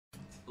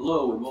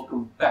Hello and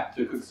welcome back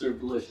to Cook Serve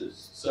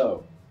Delicious.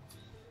 So,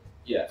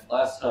 yeah,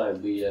 last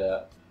time we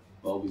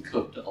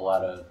cooked a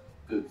lot of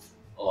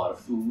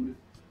food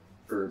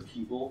for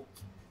people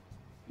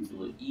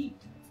to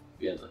eat.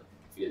 We had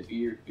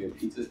beer, we had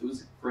pizza. It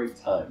was a great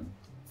time.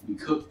 We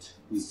cooked,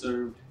 we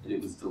served, and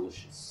it was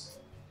delicious.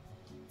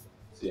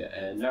 So yeah,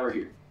 and now we're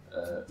here.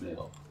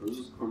 Mail.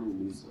 Rose's Corner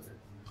newsletter.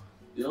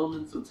 The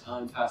elements of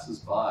time passes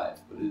by,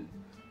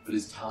 but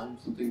is time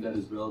something that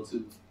is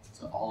relative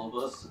to all of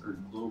us, or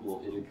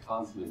global in a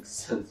cosmic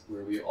sense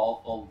where we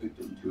all fall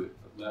victim to it,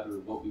 no matter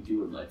what we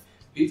do in life?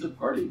 Pizza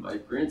party. My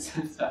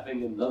grandson's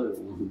having another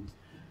one.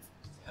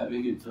 And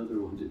we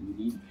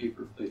need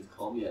paper plates.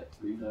 Call me at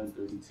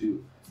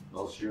 3932, and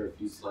I'll share a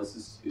few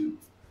slices too.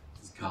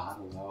 Does God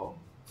allow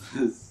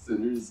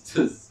sinners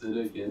to sin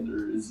again,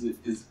 or is it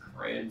His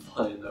grand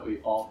plan that we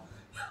all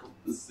help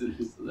the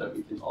sinners so that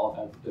we can all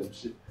have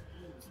redemption?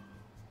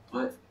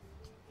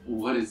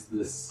 What is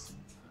this?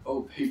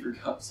 Oh, paper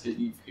cups. I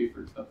need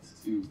paper cups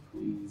too,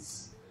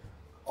 please.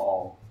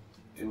 Call.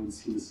 Anyone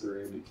seen a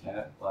ceramic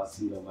cat? Last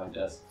seen on my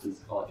desk. Please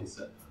call it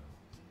ASAP.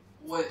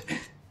 What?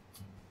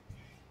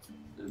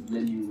 The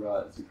menu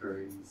rot is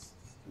occurring.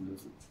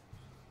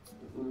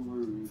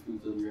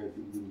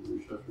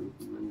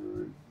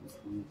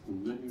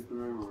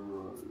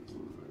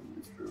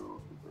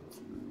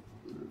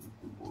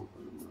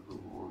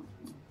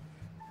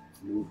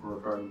 New for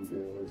a time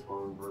daily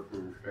phone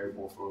versus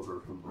stable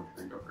photos from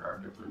listening to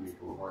actively need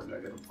to avoid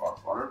negative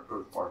thoughts on it,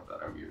 those parts that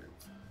I'm using.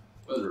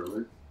 Weather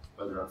alert,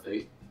 weather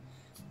update.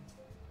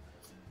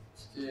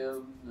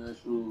 Today,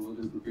 National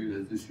Weather Brigade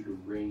has issued a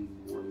rain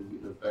warning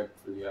in effect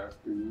for the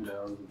afternoon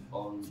hours of the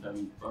following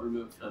counties: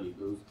 Buttermilk County.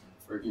 Those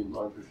working in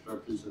larger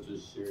structures such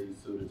as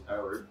Sarasota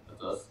Tower,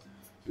 that's us,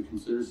 to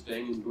consider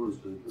staying indoors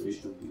for the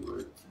duration of the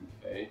alert.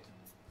 Okay.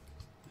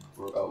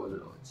 More about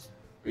weather alerts.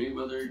 Rainy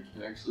weather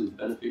can actually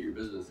benefit your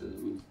business, and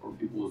it means more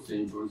people will stay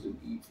indoors and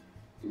eat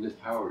in the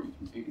tower. You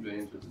can take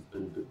advantage of this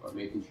benefit by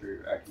making sure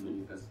your active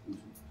menu has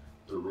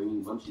the Rainy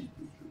Munchies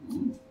booster.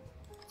 Ooh.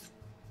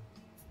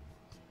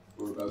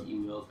 Or about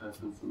email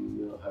attachments from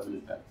email have an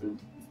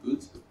attachment.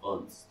 Goods for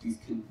funds. These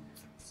can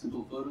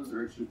simple photos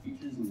or extra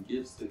features and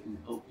gifts that can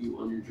help you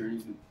on your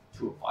journey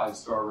to a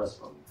 5-star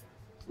restaurant.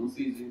 Once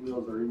these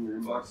emails are in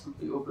your inbox,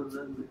 simply open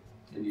them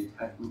and the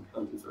attachment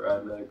contents are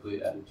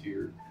automatically added to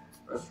your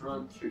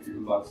restaurant. Check your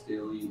inbox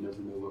daily. You never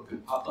know what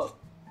could pop up.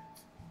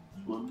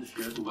 Just wanted to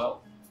share the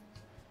wealth.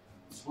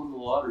 Just won the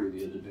lottery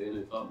the other day, and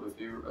I thought my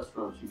favorite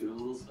restaurant should get a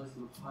little slice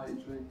of the pie,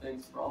 enjoying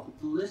thanks for all the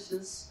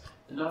delicious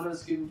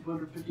anonymous giving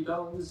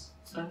 $250.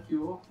 Thank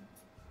you.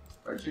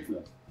 Fried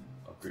chicken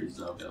upgrade is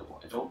now available.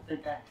 I don't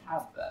think I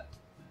have that.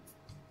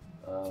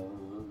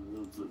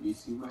 Let me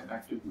see my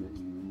active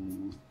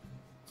menu.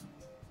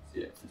 So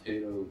yeah,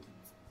 potato.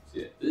 So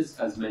yeah, this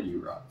has menu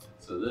rot.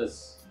 So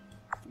this,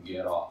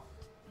 get off.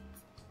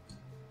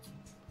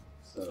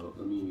 So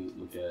let me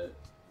look at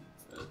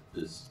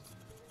this.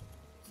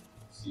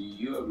 See,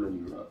 you have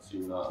menu rot, so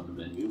you're not on the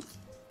menu.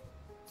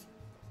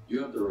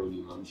 You have the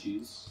Rainy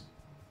Munchies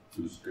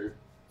booster.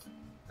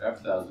 I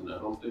have 1,000. I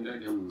don't think I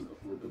can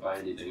afford to buy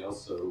anything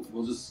else, so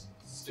we'll just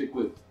stick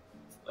with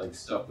like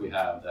stuff we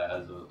have that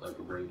has a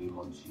Rainy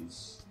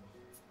Munchies.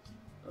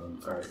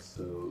 Alright,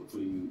 so what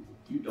do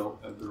you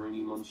don't have the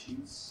Rainy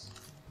Munchies?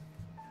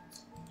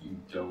 You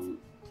don't,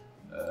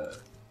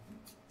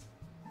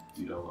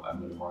 I'm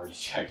gonna have already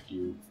checked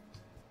you.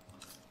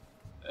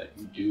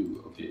 You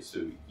do. Okay,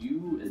 so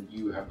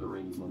you have the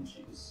Rainy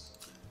Munchies.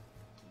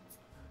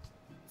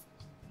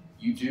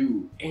 You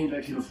do, and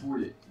I can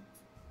afford it.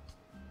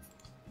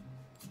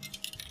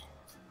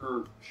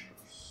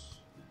 Purchase.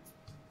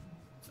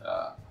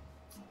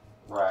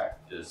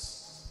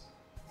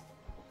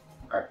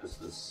 Practice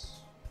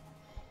this.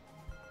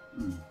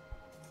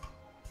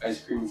 Ice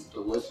cream is a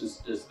delicious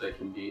dish that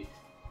can be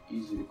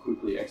easy to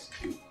quickly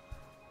execute.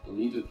 You'll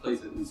need to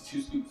place at least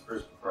 2 scoops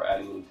first before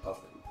adding any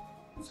topping.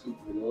 1 scoop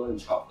of vanilla and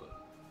chocolate.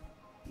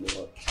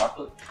 Vanilla,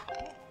 chocolate,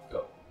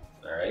 go.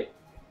 Alright.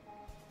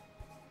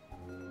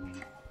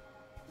 And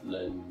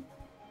then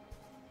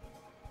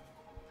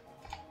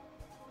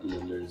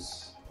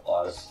there's a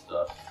lot of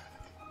stuff.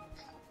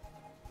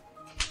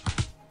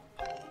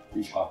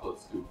 3 chocolate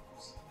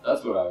scoops.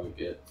 That's what I would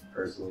get,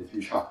 personally,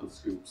 3 chocolate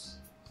scoops.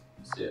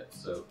 So yeah,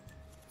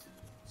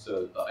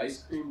 so the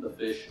ice cream, the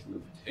fish, and the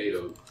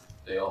potato,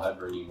 they all have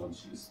Rainy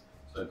Munchies.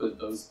 So I put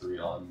those 3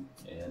 on,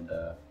 and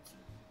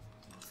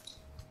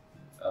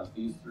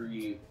these 3,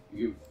 you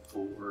give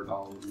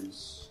 $4,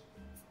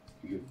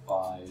 you give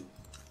 5,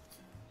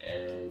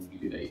 and you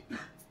give 8.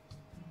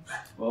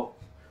 Well,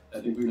 I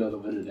think we know the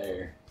winner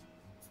there.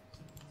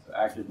 So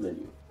active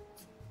menu.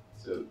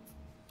 So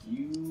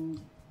you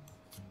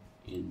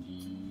and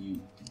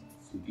you.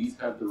 So these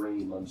have the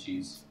Rainy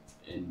Munchies,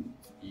 and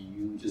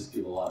you just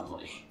give a lot of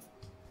money.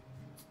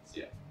 So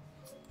yeah,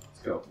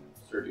 let's go.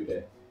 Start your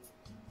day.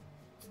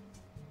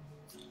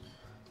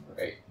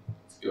 Alright,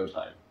 it's go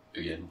time.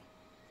 Begin.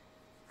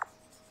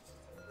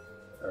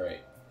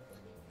 Alright.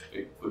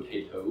 Big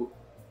potato.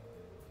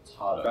 It's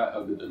hot. I forgot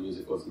how good the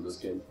music was in this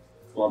game.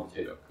 Come on,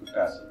 potato. Cook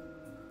faster.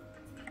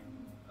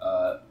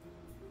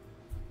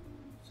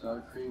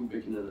 Sour cream,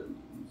 bacon, and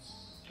onions.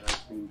 Sour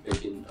cream,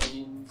 bacon,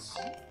 onions.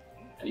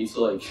 I need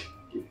to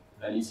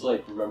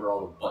like remember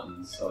all the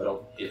buttons so I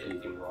don't hit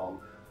anything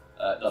wrong.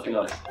 Nothing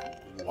on it.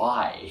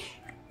 Why?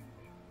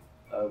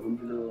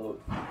 Vanilla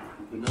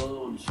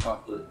and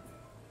chocolate,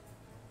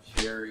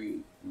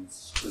 cherry, and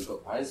sprinkle.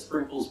 Why is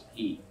sprinkles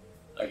P?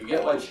 I can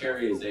get why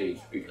cherry is H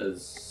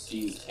because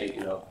C's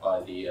taken up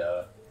by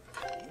the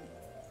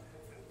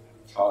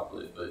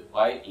chocolate, but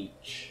why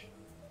H?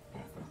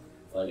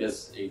 Well, I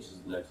guess H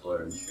is the next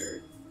letter in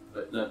cherry,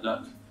 but not.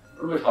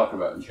 What am I talking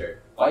about in cherry?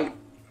 Why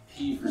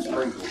P for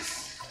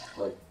sprinkles?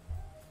 Like,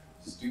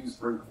 just do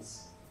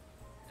sprinkles.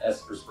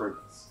 S for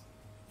sprinkles.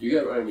 You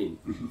get what I mean?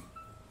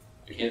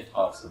 I can't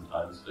talk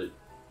sometimes, but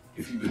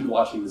if you've been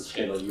watching this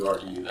channel, you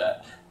already knew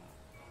that.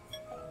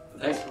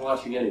 But thanks for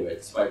watching anyway,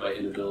 despite my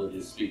inability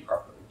to speak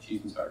properly.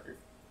 Cheese and sour cream.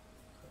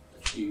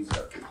 Cheese,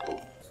 sour cream.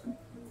 Oh.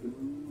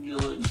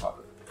 Vanilla and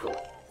chocolate. Cool.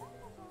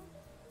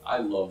 I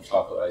love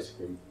chocolate ice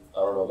cream. I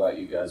don't know about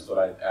you guys, but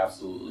I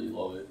absolutely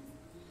love it.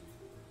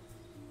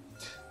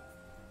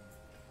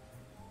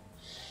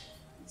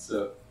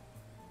 So,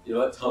 you know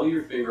what? Tell me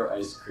your favorite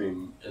ice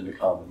cream in the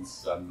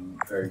comments. I'm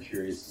very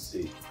curious to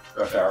see.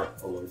 Rush hour,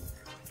 oh lord.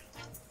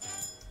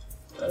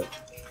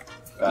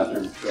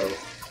 Bathroom, go.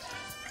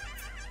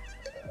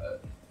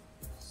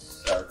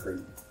 Sour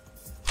cream,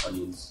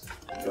 onions,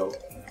 go.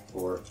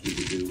 Or you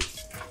could do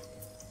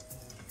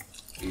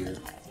beer.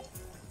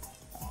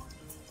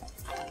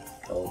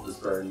 Don't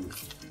just burn.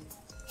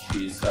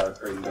 Cheese, sour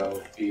cream,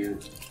 go. Beer.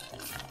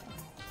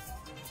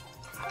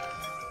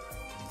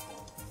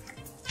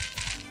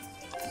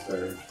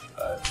 Dessert,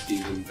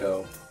 season,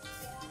 go.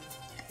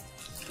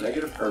 Can I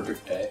get a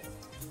perfect day?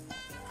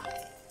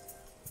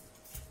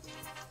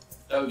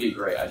 That would be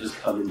great. I just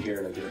come in here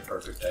and I get a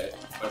perfect day.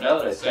 But now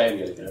that I say I'm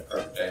going to get a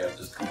perfect day, I've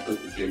just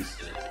completely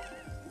jinxed it.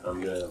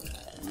 I'm going to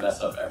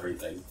mess up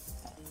everything.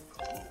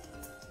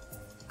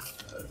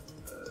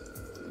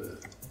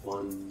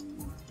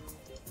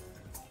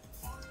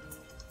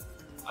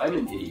 I'm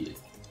an idiot.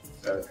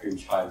 Sour cream,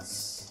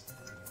 chives.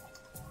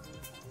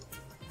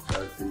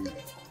 Sour cream,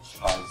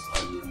 chives,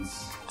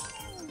 onions.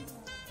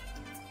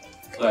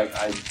 Like,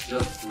 I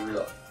just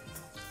realized.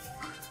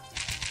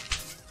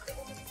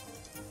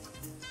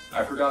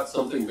 I forgot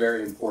something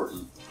very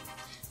important.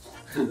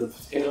 The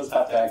potatoes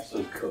have to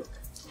actually cook.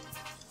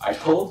 I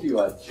told you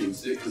I'd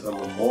jinx it because I'm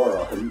a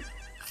moron.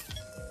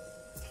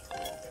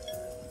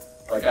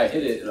 Like, I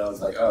hit it and I was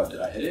like, oh, did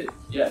I hit it?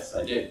 Yes,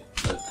 I did.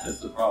 But that's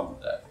the problem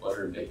with that.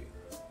 Butter and bacon.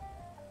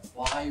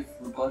 Why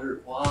for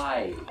butter?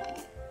 Why?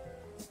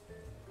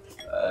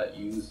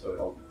 Use so I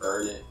don't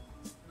burn it.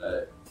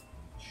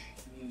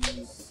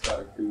 Cheese,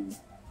 sour cream,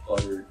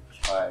 butter,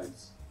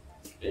 chives,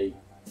 bacon,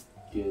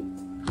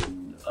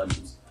 and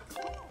onions.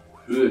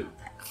 Good.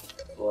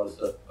 That's a lot of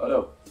stuff. Oh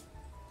no.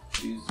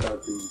 Cheese, sour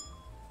cream,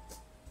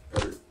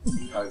 butter,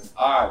 chives.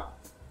 Ah!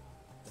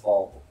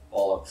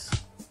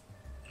 Bollocks.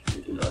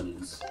 Bacon,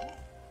 onions.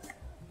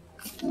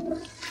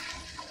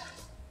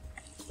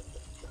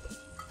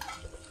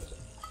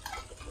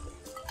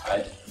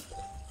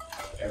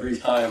 Every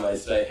time I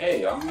say,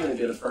 hey, I'm gonna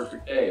get a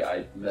perfect day,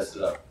 I mess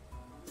it up.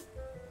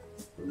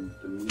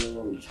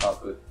 Vanilla and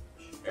chocolate,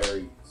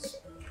 cherry,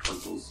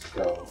 sprinkles,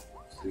 go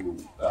to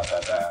blah,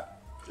 blah, blah.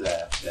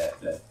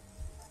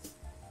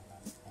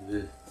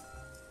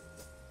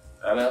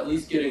 I'm at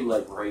least getting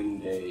like rainy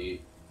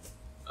day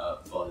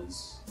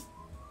buzz.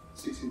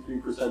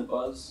 63%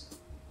 buzz.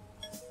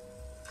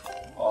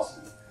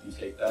 Awesome. You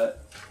take that.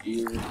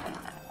 Here.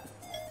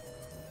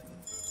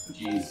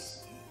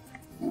 Jeez.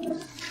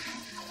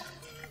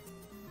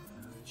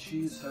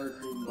 Cheese, sour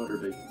cream, butter,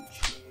 bacon.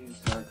 Cheese,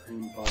 sour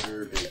cream,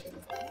 butter, bacon.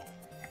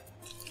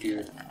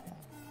 Here.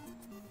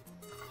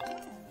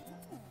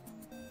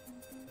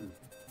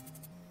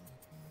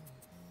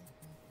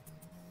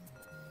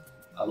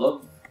 I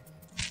love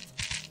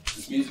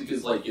this music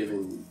is like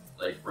giving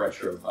like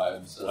retro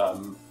vibes and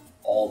I'm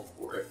all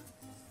for it.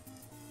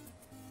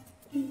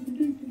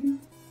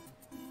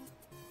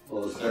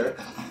 Hello, sir.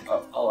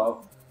 Oh,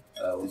 hello.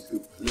 1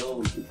 scoop vanilla,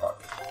 1 scoop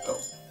chocolate. Go.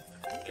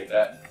 Take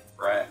that.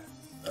 Right.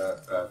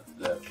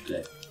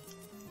 Alright.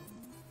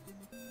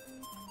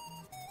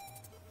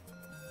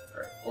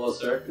 Hello,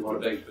 sir. You want a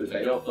baked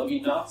potato? Let me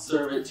not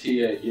serve it to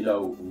you, you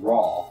know,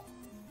 raw.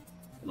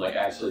 And like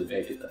actually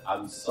bake it.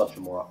 I'm such a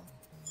moron.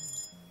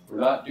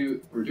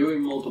 We're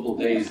doing multiple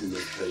days in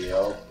this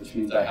video, which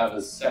means I have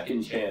a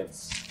second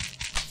chance.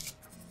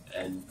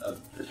 And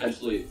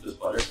potentially just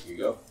butter. Here you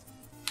go.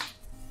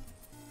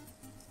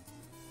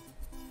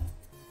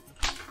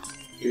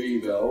 Here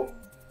you go.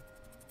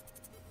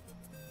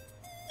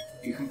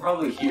 You can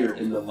probably hear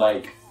in the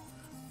mic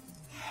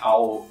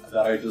how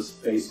that I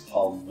just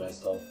facepalmed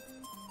myself.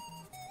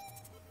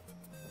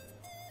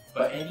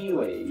 But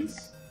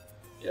anyways,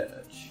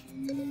 yeah,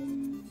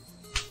 cheese,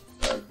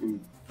 sour cream,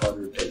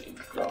 butter, bacon,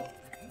 go.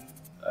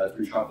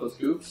 3 chocolate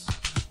scoops.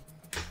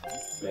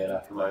 Man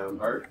after my own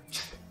heart.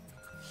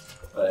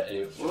 But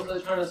anyway, what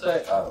was I trying to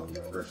say? I don't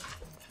remember.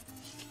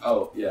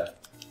 Oh, yeah.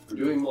 we're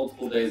doing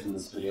multiple days in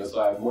this video,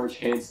 so I have more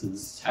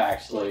chances to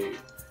actually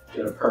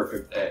get a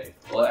perfect day.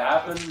 Will it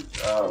happen?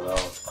 I don't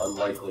know.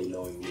 Unlikely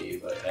knowing me,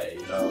 but hey,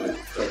 you know, it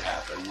could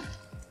happen.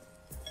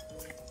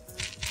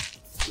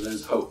 So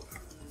there's hope.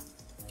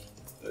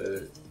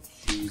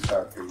 You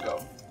start to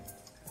go.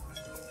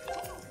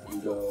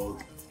 You go.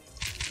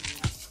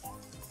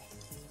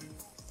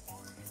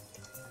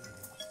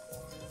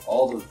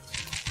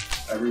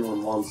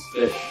 Everyone wants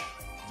fish.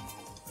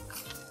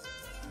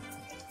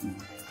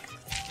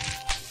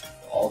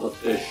 All the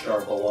fish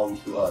belong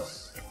to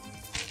us.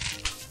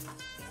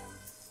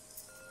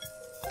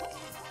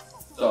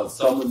 So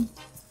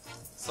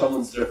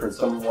someone's different.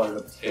 Someone wanted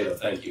a potato.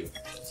 Thank you.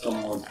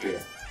 Someone wants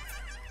beer.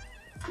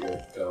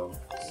 Here, go.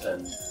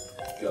 Send.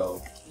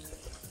 Go.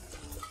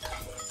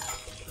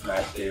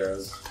 Max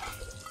arrows.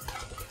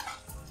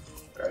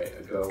 Alright,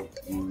 I go.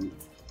 You.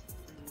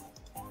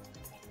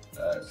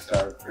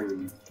 Sour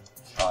cream,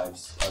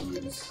 chives,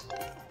 onions.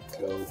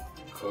 Go.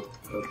 Cook.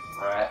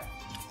 Rat.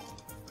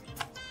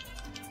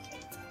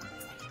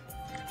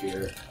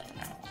 Beer.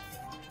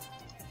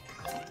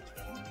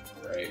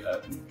 Right,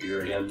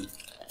 beer again.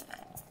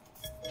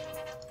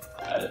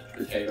 Add it,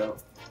 potato.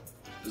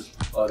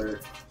 Just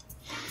butter.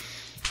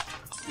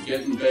 You're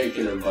getting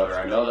bacon and butter.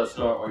 I know that's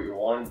not what you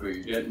want, but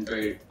you're getting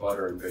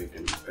butter and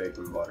bacon.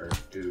 Bacon, butter.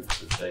 Dude,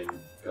 the thing.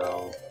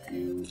 Go.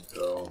 You.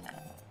 Go.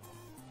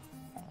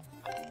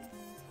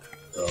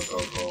 Go, go,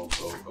 go,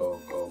 go, go,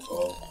 go,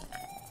 go.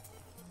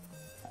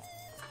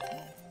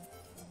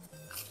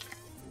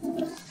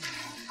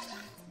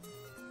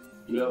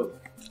 You know,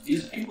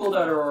 these people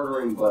that are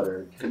ordering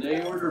butter, can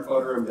they order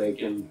butter and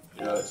bacon?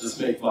 You know, just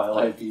make my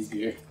life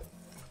easier.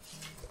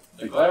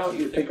 Like, why don't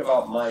you think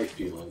about my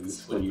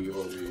feelings when you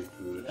order your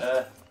food?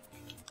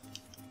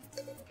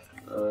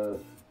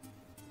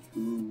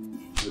 Two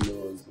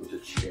vanillas with a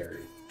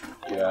cherry.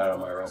 Get out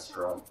of my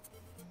restaurant.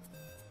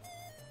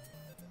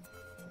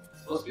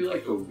 It's supposed to be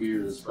like the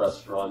weirdest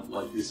restaurant.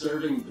 Like, you're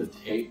serving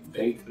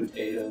baked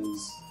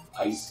potatoes,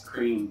 ice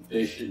cream,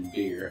 fish, and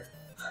beer.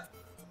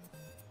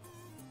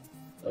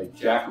 Like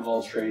jack of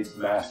all trades,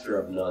 master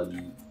of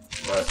none,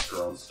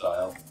 restaurant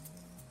style.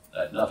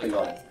 Nothing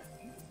on it.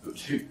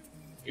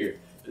 Here,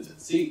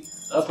 see,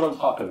 that's what I'm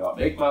talking about.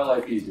 Make my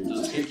life easier.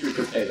 Just take your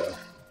potato.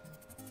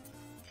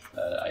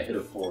 I hit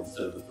a 4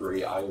 instead of a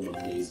 3. I am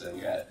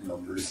amazing at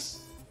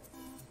numbers.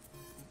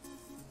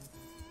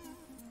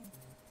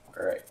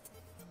 Alright.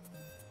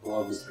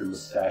 Hello, Mr.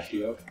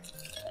 Mustachio.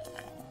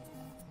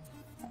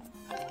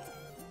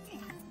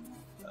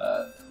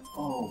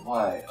 Oh,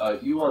 why?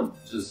 You want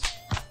just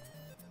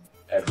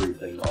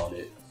everything on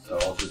it, so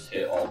I'll just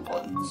hit all the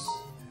buttons.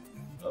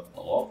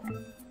 Hello?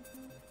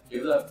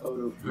 Give that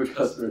photo for a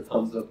customer a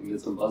thumbs up and get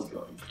some buzz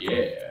going.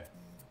 Yeah!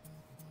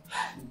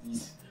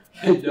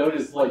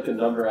 Notice, like, the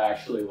number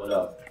actually went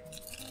up.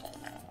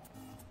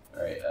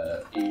 Alright,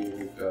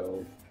 here,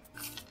 go.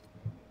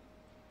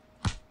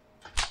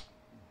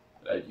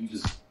 You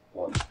just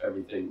want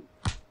everything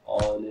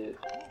on it.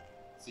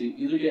 So you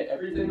either get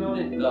everything on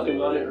it, nothing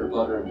on it, or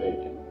butter and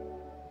bacon.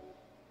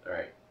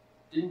 Alright.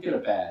 Didn't get a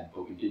bad,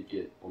 but we did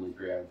get only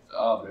 3 hours.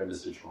 Oh, but I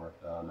missed a chore.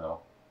 Oh,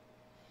 no.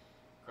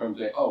 Crumbs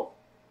made. Oh.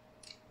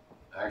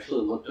 I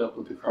actually looked up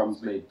what the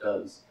crumbs made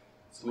does.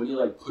 So when you,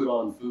 like, put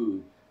on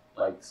food,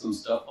 like, some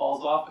stuff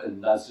falls off,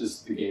 and that's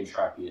just the game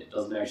tracking it. It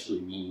doesn't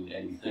actually mean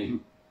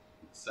anything.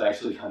 It's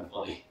actually kind of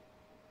funny.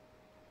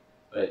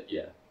 But,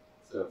 yeah.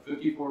 So,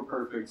 54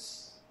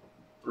 perfects,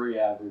 3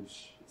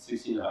 average,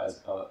 16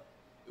 highest cut.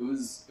 It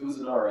was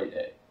an alright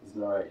day. It was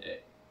an alright day.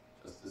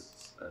 Just this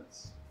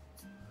suspense.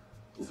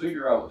 We'll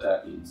figure out what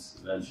that means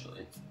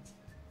eventually.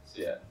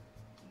 So yeah.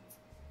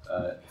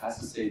 Has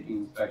to save the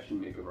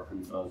inspection, make over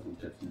 100,000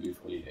 tips, and do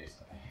 20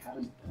 days. I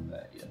haven't done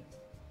that yet.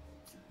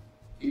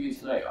 TV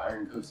tonight,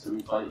 Iron Cook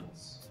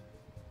semifinals.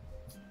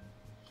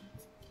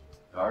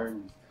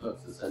 Iron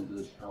Cooks ascend to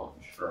the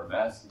challenge for a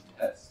massive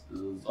test. The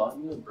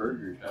lasagna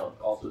burger challenge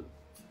also.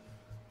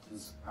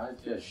 Is a surprise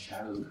to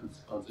shadow the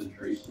cook's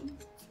concentration?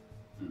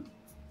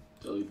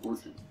 Daily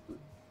fortune,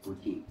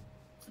 14.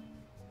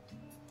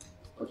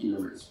 Lucky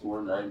numbers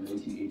 4, 9,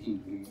 19, 18,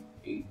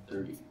 28,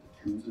 30. The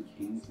twos of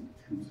kings and the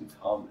twos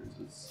of commoners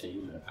are the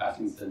same in a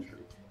passing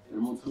century.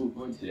 Animal to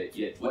avoid today.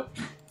 Yet, what?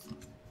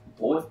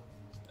 What?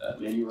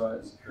 Menu rot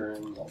is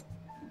occurring. I'll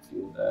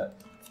deal with that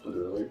a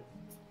little earlier.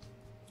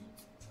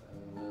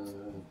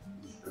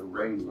 It's gonna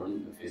rain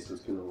warning. Okay, so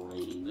it's gonna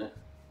rain.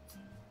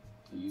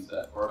 To use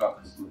that. Or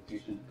about customer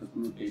patience.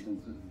 Customer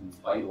patience is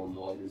vital in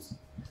the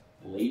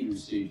later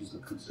stages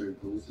of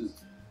conserved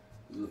delicious.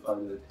 You'll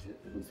find that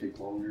it will take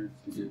longer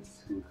to get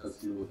to a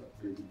customer with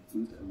upgraded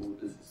food and more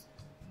business.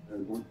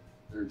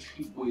 There are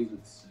cheap ways of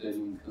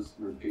extending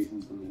customer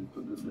patience on the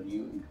equipment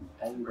menu, and can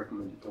highly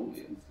recommend it. Don't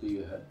wait until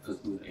you have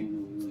customers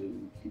annually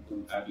and keep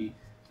them happy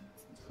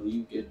until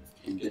you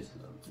can get to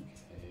them.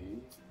 Okay.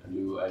 A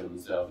new item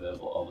is now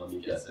available. Oh, let me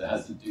guess. It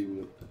has to do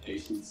with the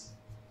patience.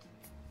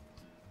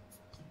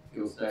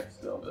 Skill stack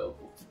is now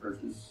available for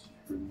purchase.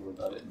 Read more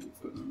about it in the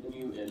equipment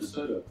menu, and a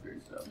soda upgrade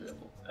is now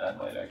available. That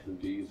might actually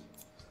be useful.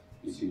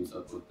 You see what's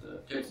up with the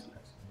tips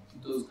next.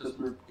 keep those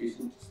customer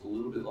patients just a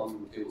little bit longer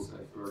with table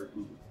snacks, or I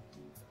can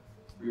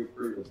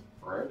reupgrade the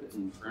bread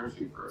and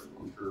fancy bread,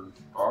 which are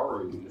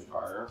already just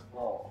higher.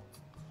 Oh,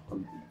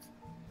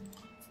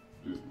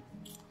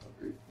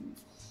 upgrade food.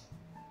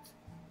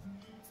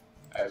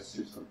 I have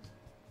 600.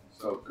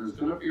 So there's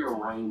gonna be a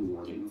rain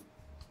warning.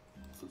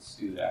 Let's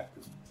do that.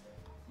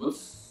 What's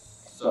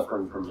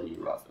suffering from menu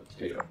rot? The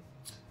potato.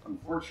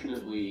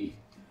 Unfortunately,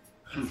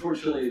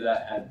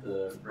 that had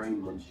the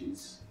rain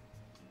munchies.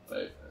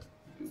 But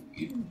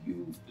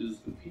does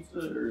the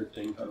pizza or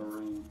thing have a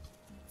rain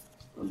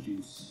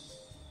munchies?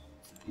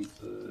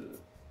 Pizza,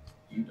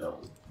 you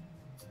don't,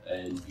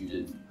 and you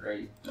didn't,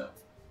 right? No.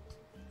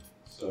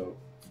 So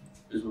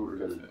here's what we're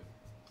gonna do.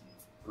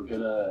 We're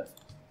gonna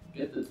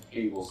get the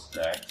table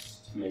snacks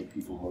to make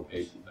people more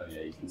patient. Oh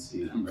yeah, you can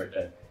see them right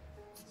there.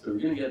 So we're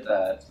gonna get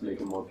that to make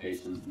them more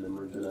patient, and then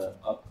we're gonna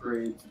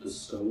upgrade the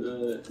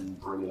soda and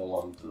bring it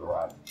along to the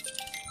ride.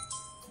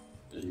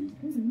 And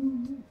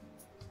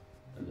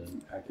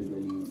then active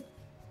menu,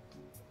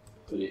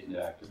 put it in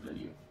the active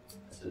menu.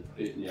 I said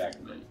put it in the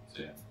active menu.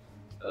 So yeah.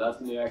 So that's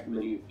in the active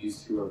menu.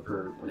 These two are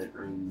for when it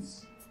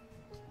rains.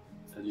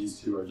 And these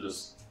two are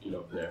just,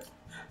 there.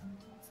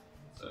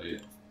 So yeah.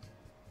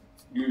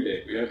 New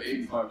day. We have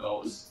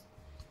 $85.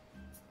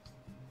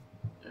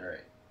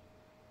 Alright.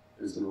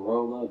 There's an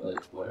aroma,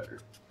 but whatever.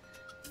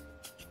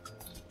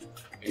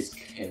 It's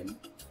Ken.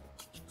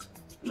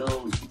 No,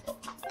 we can talk.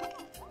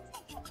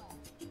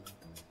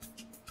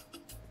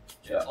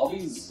 Yeah, all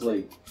these,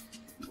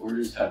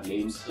 orders have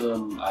names to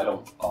them. I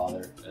don't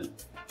bother. And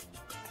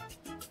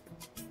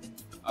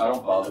I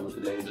don't bother with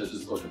the names. I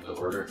just look at the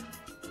order.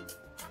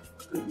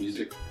 Good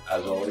music,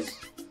 as always.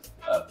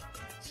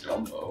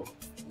 Jumbo.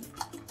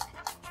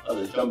 Oh,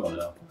 there's Jumbo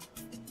now.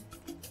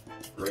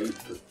 Great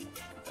with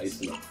ice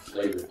and a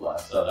flavor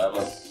blast. Oh, that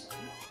must.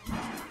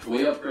 When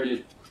we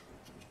upgraded.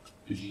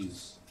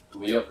 Jeez.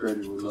 When we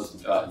upgraded, we must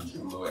have gotten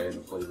Jumbo and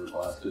a flavor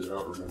blast, because I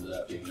don't remember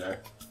that being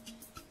there.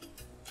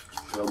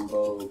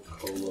 Jumbo,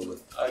 cola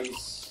with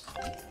ice.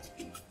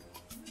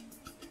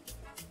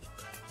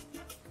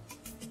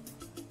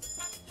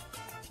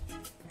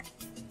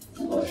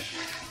 Slush.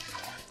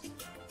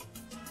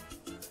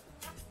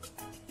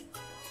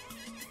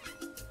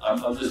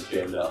 I'm just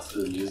jamming out to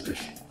the music.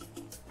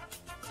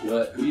 You know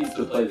what? Who needs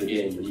to play the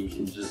game when you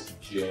can just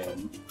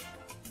jam?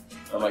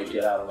 I might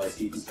get out of my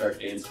seat and start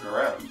dancing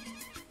around.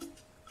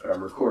 But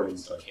I'm recording,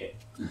 so I can't.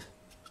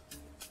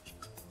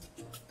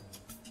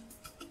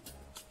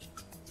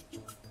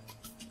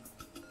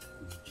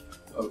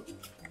 Oh,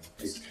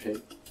 ice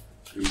cream.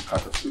 3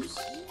 cockatoos.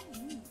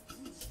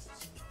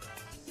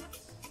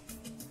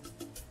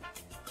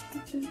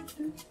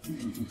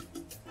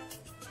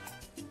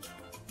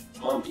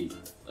 Come on, people.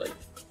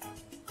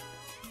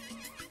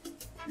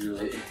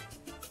 Really.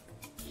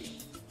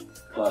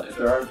 But if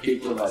there aren't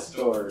people in my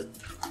store,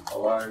 a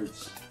large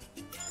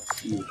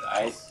tea with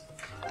ice.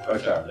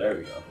 Rush hour, there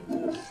we go.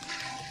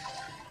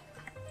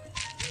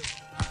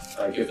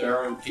 If there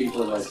aren't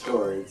people in my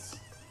store, it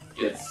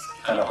gets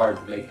kind of hard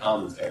to make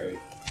commentary.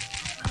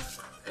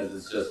 Because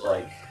it's just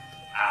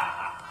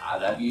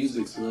that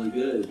music's really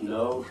good,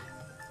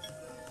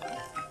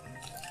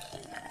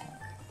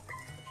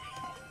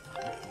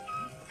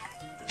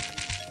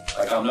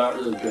 I'm not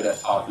really good at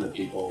talking to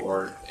people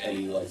or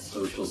any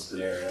social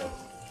scenario.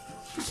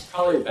 It's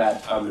probably a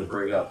bad time to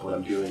bring up when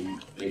I'm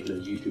making a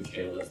YouTube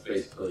channel that's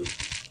basically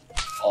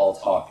all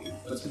talking.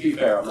 But to be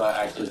fair, I'm not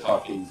actually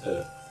talking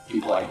to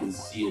people I can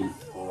see in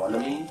front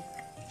of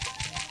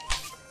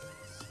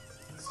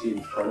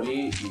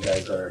me. You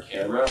guys are a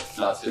camera.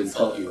 Not to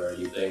insult you or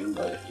anything,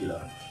 but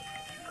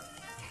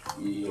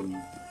medium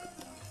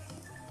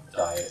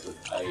diet with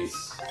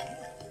ice.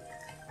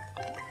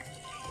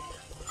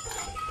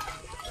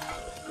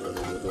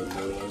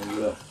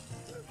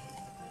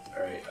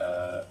 Alright,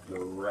 the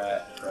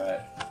rat,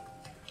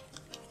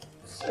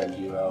 send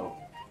you out,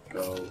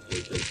 go,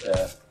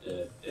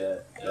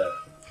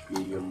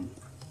 medium,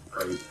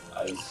 grape,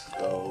 ice,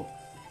 go,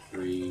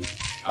 3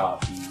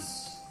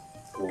 coffees,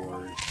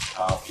 4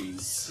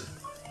 coffees,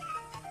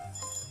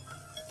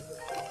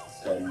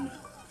 send,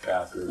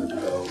 Catherine,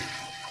 go.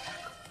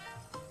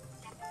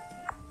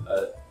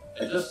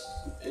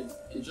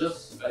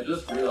 I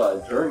just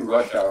realized during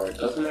rush hour it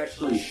doesn't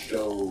actually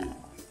show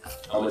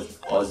how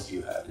much buzz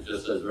you have. It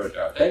just says rush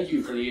hour. Thank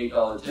you for the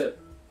 $8 tip.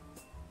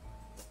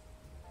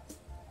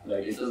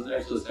 It doesn't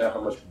actually say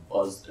how much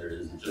buzz there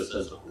is. It just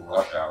says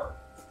rush hour.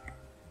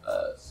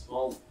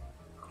 Small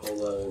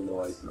cola,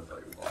 no ice in the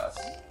flavor glass.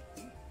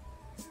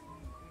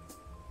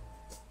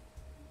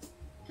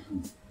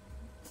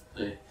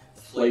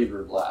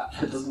 Flavor blast.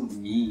 That doesn't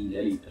mean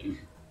anything.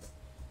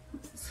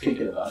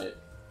 Thinking about it.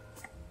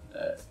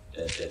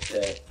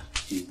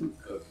 Seasoned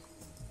cook.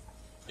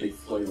 Big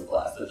flavor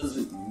blast. That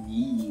doesn't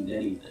mean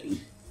anything.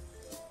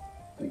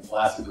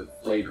 Blasted with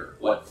flavor.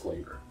 What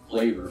flavor?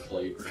 Flavor.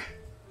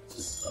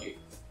 Just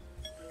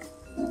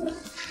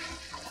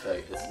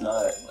it's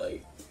not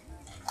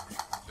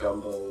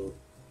jumbo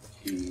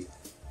tea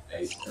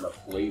ice in a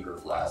flavor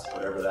blast,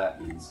 whatever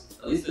that means.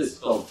 At least they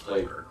spelled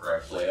flavor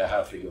correctly. I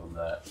have to give them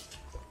that.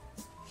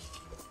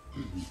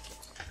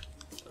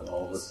 And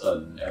all of a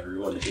sudden,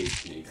 everyone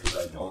hates me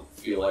because I don't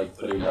feel like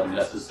putting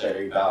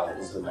unnecessary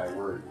vowels in my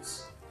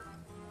words.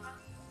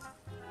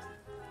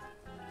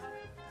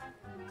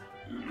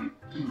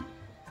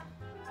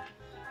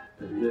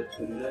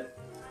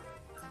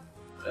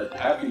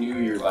 Happy New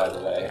Year, by the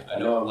way. I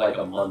know I'm like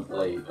a month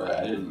late, but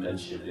I didn't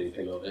mention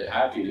anything of it.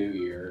 Happy New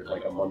Year,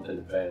 like a month in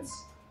advance.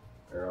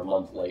 Or a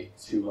month late,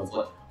 2 months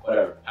late,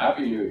 whatever.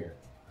 Happy New Year.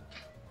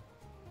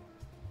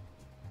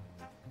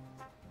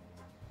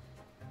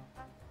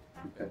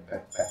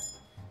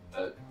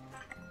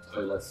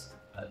 Toilets.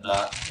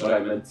 Not what I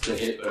meant to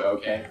hit, but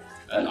okay.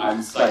 And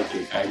I'm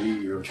psychic. I knew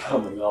you were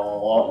coming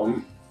all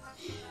along.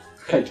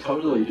 I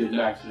totally didn't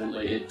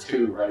accidentally hit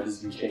 2 right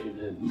as you came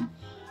in.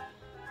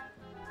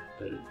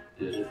 But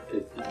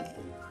it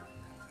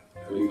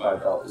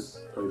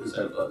 $25,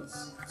 20%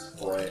 buzz.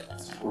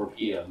 It's 4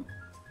 p.m.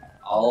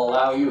 I'll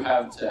allow you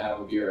to have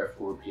a beer at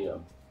 4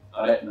 p.m.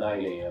 Not at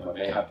 9 a.m. I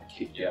may have to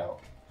kick you out.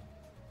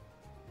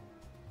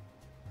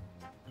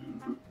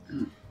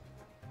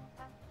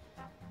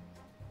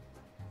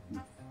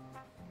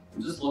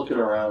 I'm just looking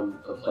around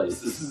the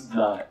place. This is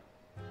not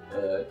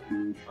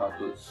huge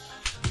chocolates.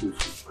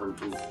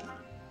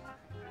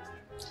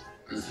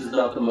 This is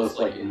not the most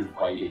like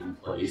inviting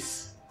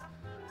place.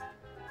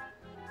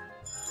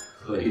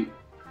 Like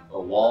the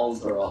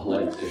walls are all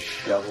like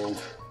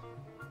disheveled.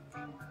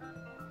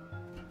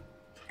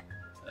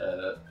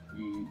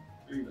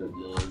 Three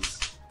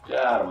vanillas. Get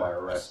out of my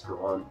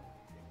restaurant.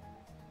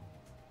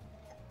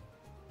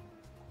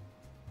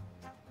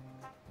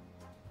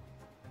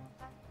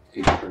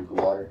 Take a drink of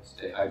water.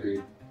 Stay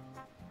hydrated.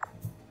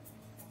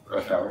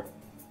 Rush hour.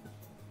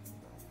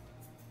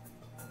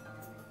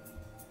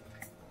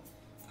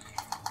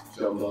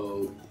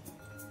 Jumbo,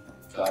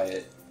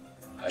 diet,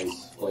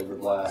 ice, flavor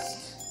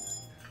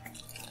blast,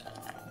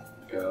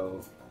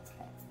 go,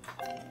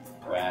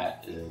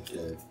 rat,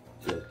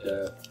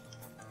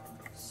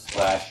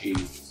 slashy,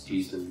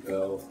 season,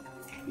 go,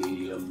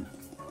 medium,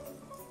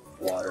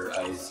 water,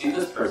 ice. See,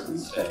 this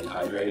person's staying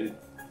hydrated.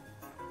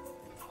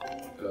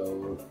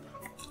 Go,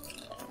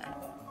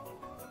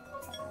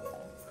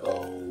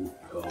 go,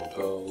 go,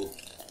 go,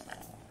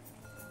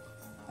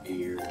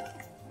 beer,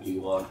 what do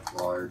you want?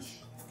 Large.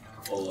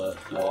 Cola,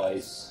 no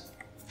ice,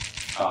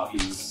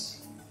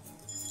 coffees,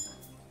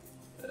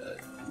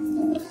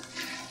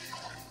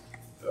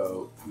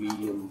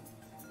 medium,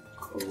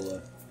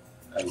 cola,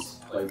 ice,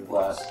 flavor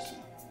blast,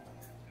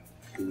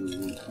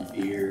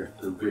 beer,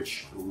 the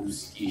rich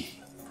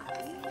brewski.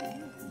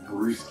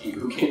 Brewski,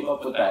 who came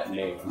up with that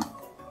name?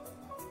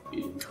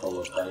 Medium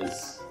cola,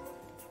 ice.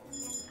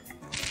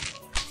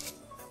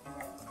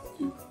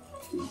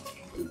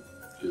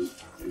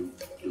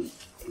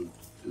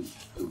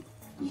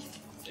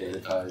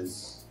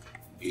 Sanitize,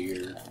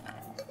 beer,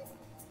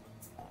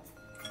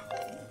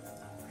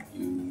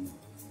 you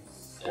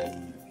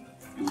send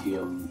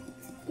medium,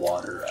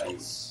 water,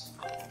 ice,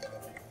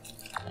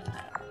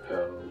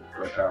 go,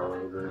 rush hour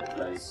over,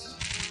 nice,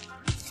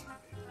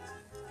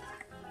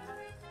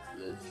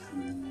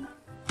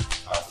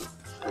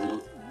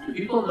 do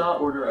people not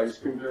order ice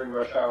cream during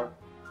rush hour?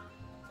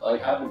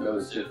 Like, I haven't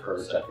noticed it for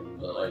a second,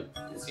 but like,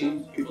 it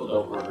seems people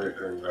don't order it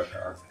during rush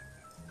hour.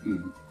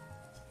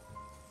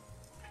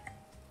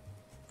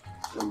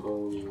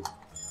 Jumbo,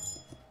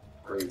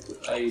 grape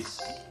with ice.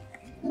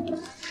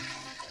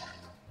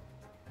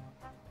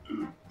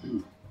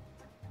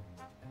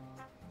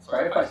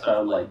 Sorry if I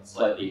sound like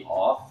slightly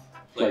off,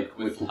 like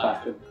for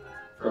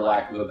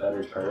lack of a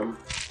better term.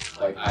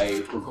 Like I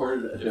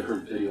recorded a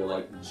different video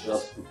like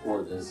just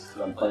before this,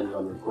 so I'm planning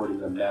on recording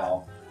them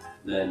now.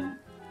 And then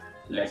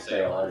the next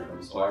day I'll edit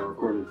them. So I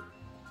recorded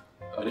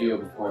a video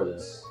before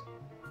this.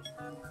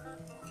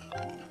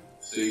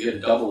 So you get a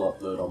double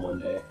upload on one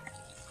day.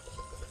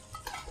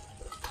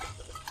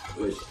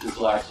 Which this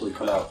will actually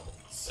come out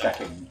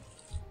second.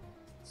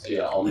 So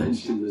yeah, I'll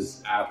mention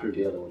this after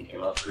the other one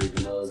came out. 3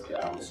 vanillas,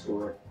 get out the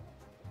score.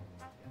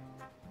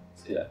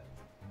 So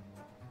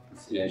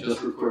yeah,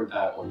 just recorded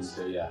that one,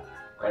 so yeah.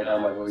 Right now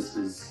my voice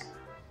is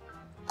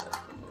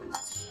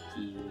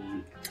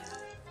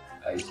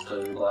ice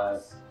flavor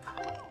glass.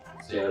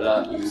 So yeah, I'm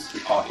not used to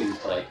talking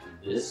like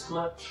this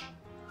much.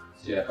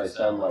 So yeah, if I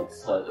sound like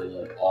slightly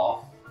like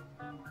off,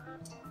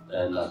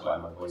 then that's why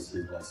my voice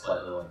is like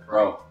slightly like,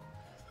 bro,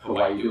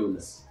 why are you doing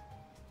this?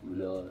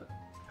 Vanilla,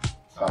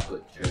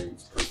 chocolate, cherry,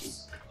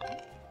 sprinkles.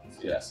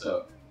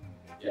 So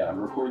yeah, I'm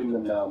recording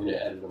them now. I'm gonna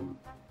edit them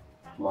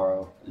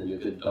tomorrow, and then do a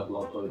good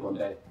double upload one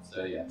day.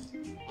 So yeah,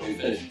 we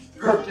finished.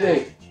 Perfect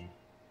day!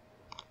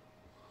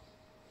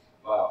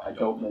 Wow, I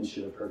don't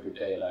mention a perfect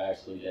day, and I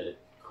actually did it.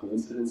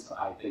 Coincidence?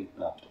 I think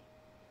not.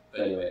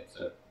 But anyway,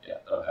 so yeah,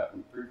 that'll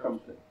happen. 3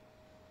 combos.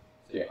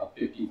 So yeah, a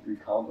 53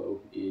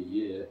 combo.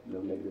 Yeah,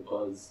 no negative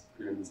buzz.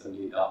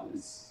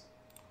 $378.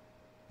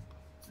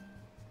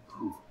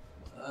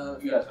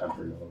 We got time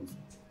for another one.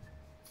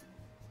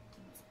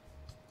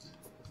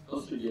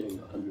 Close to getting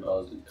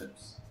 $100 in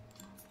tips.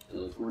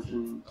 Wheel of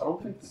Fortune. I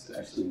don't think this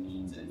actually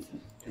means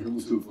anything.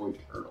 Animals to avoid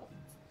turtle.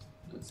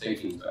 But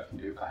safety inspection,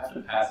 dude. I have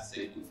to pass the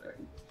safety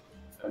inspection.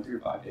 Time for your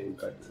 5-day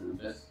inspection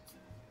and miss.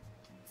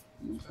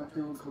 The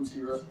inspector will come to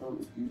your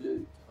restaurant a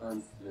few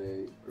times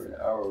today for an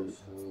hour or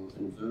so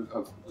and observe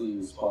how quickly you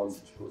respond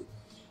to chores.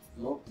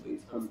 Result the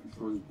wait time for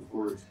chores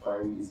before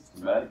expiring is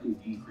dramatically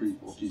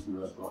decreased while she's in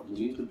the restaurant.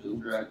 You need to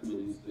build your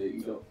activities so that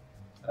you don't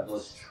have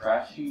less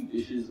trashy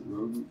dishes and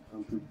rodent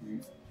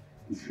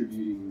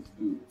contributing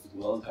food, as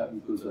well as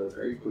having foods that are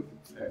very quick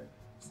to prepare.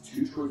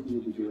 2 chores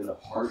need to be given a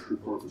harsh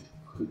report which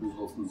could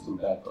result in some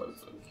bad bugs.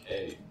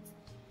 Okay.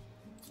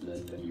 And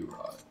then menu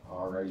arrive.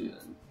 Alrighty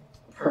then.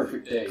 A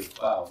perfect day.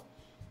 Wow.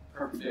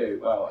 Perfect day.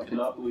 Wow. I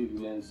cannot believe you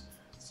managed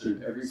to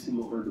serve every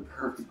single order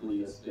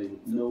perfectly yesterday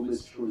with no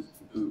missed chores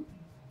of food.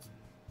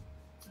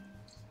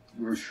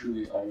 You are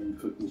truly iron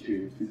cook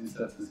material. Please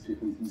accept this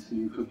gift and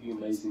continue cooking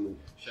amazingly.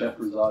 Chef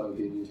Rosado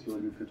gave me a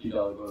 $250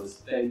 bonus.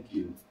 Thank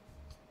you.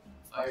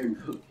 Iron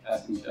cook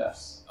casting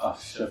chefs. Ah,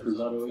 Chef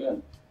Rosado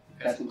again.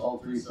 Casting all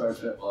 3-star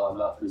chefs. Well, I'm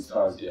not 3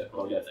 stars yet, but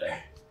I'll get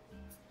there.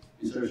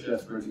 These are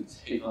chefs ready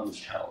to take on the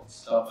challenge.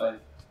 Stop by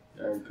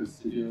Iron Cook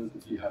Studios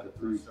if you have a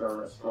 3-star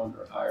restaurant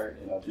or hire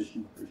and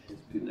audition for a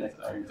chance to be the next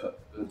Iron Cook.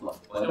 Good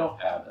luck. Well, I don't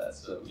have that,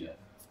 so yeah.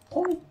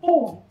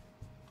 Oh.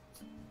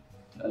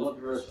 I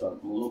love your restaurant.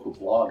 I'm a local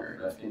blogger,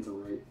 and I think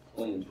the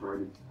plan to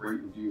write a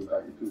great review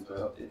about your food, so I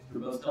hope it for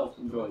those helps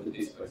enjoy the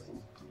taste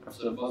questions.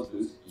 Percent Buzz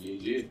Boost,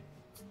 yeah.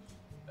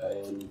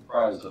 And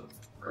fries are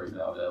right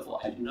now available.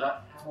 I do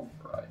not have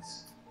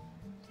fries.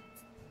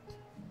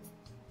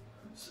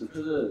 So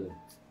for the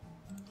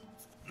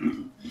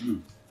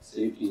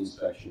safety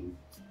inspection,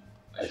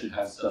 I should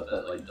have stuff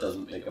that like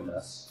doesn't make a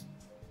mess.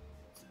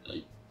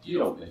 Like you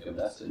don't make a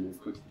mess and you're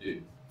quick to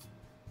do.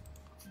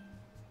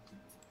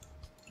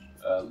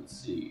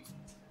 Let's see.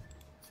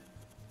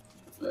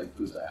 Like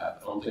foods I have.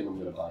 I don't think I'm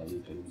gonna buy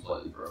anything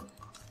slightly broke.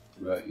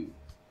 What about you?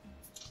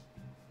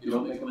 You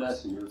don't make a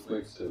mess and you're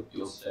quick, so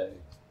you'll stay.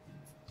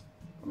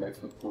 I might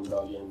put corn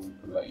dog in.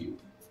 What about you?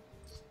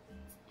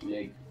 You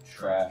make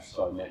trash,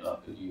 so I might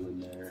not put you in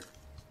there.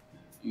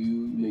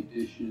 You make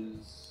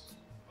dishes,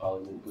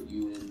 probably won't put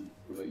you in.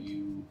 What about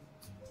you?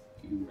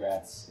 You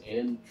rats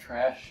and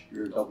trash,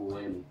 you're a double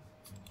whammy.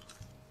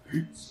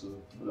 So,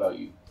 what about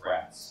you?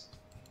 Rats.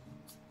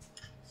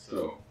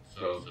 So,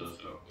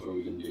 what are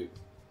we gonna do?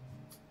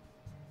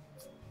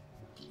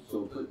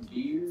 So, put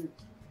deer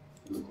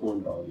and the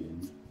corn dog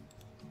in.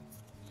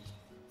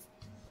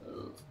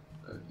 So,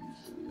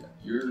 yeah.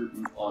 You're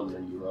on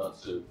menu, right?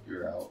 So,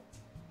 you're out.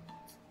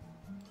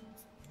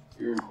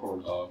 You're in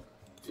corn dog.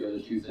 The other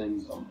 2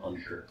 things, I'm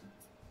unsure.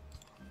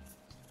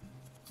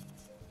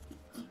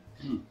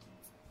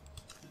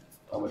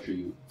 How much are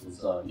you?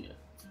 Lasagna.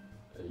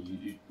 You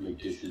do make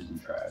dishes and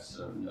trash,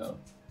 so no.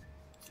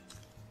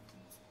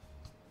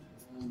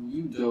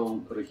 You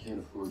don't, but I can't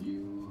afford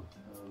you.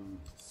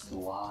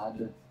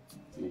 Salad.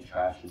 You make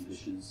trash and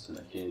dishes, and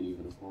I can't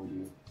even afford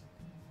you.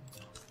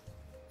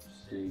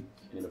 Steak,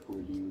 can't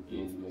afford you.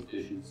 Can't even make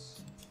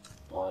dishes.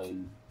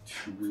 Wine,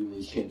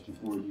 really can't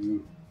afford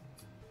you.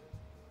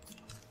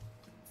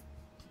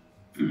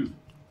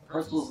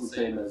 Pretzel's the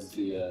same as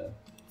the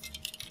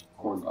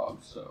corn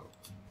dog, so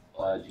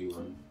I'll add you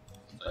in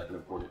so I can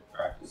afford it to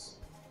practice.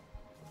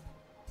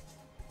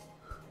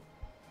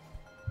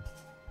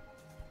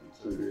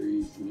 So very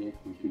easy to make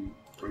and keep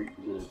great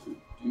for dinner food.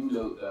 Do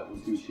note that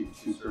once you achieve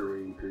a 2-star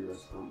rating for your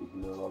restaurant, you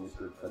can no longer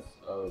serve pretzels.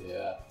 Oh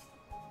yeah.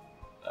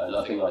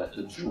 Nothing like it.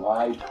 The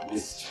Dry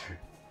Twister.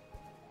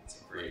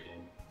 It's a great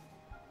name.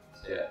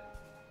 So yeah.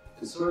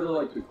 It's sort of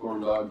like the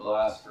corn dog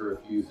glass for a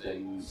few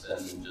things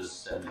and then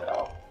just send it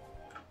out.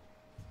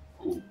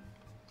 Cool.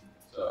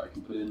 So I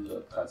can put in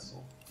the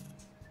pretzel.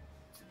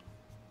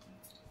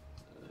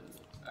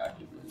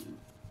 Active menu.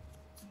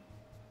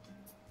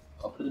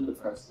 I'll put in the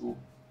pretzel.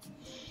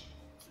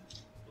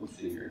 Let's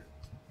see here.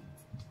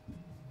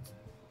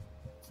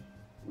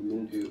 We're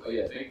gonna do, oh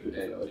yeah, baked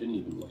potato. I didn't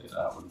even look at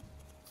that one.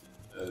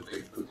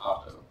 Baked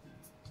potato.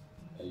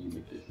 You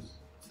make dishes.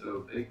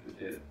 So baked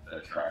potato,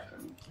 trash, I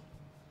mean.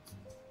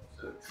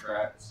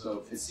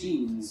 So it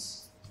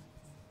seems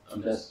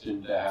I'm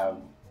destined to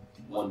have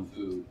one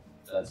food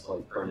that's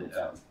like burn it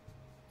down.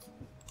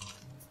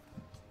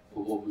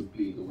 But what would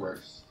be the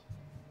worst?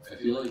 I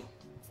feel like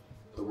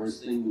the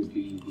worst thing would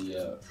be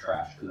the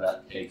trash, because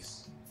that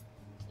takes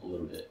a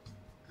little bit.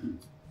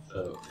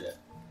 So yeah.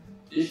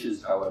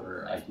 Dishes,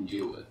 however, I can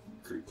deal with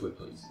pretty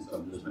quickly since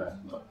I'm just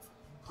messing up.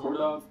 Corn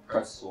dog,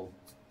 pretzel,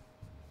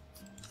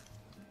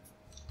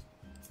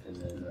 and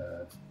then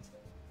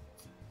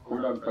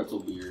corn dog, pretzel,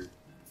 beer.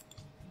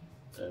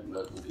 And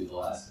what will be the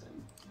last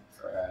thing?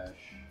 Trash,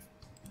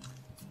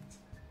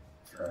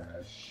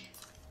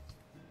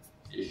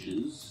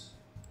 dishes,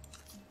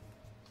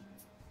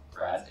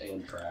 rat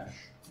and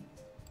trash,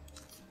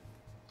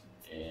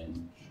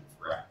 and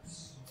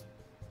rats.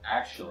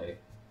 Actually,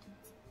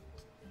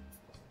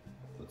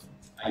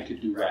 I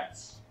could do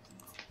rats.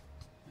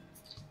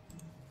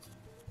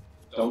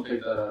 Don't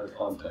take that out of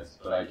context,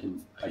 but I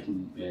can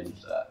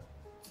manage that.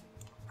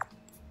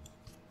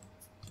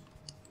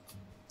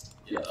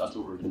 Yeah, that's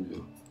what we're gonna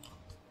do.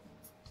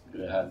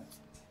 We're gonna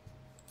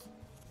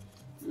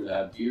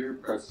have beer,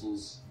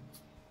 pretzels,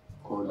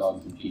 corn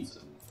dogs, and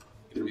pizza.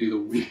 It'll be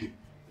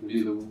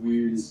the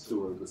weirdest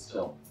story, but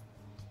still.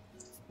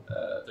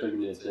 30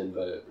 minutes in,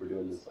 but we're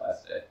doing this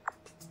last day.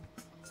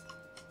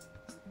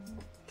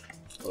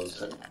 Close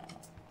turn.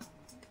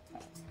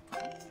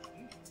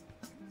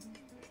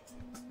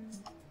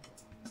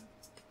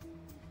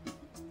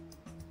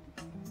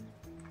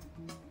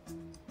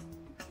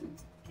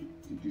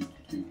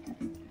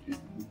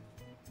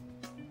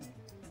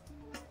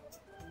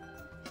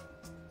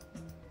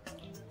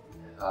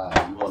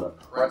 You want a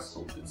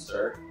pretzel, good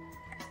sir?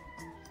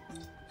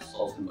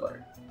 Salt and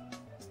butter.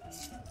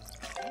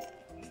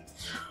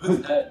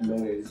 That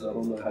noise, I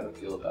don't know how to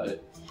feel about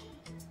it.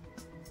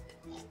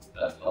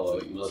 That fellow,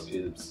 you must be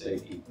the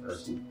steak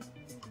person.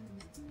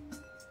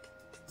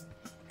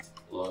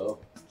 Hello?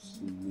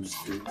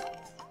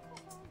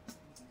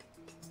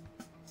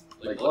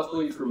 Like,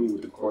 luckily for me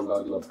with the corn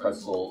dog and the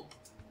pretzel,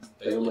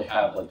 they only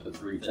have like the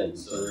 3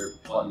 things, so their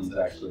buttons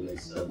actually make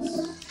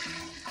sense.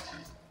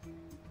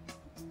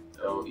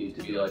 I don't need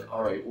to be like,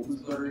 alright, what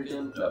was butter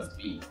again? No, it's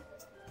B.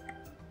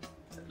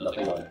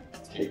 Nothing on it.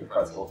 Take a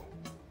pretzel.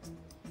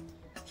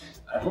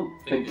 I don't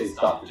think they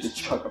stopped to just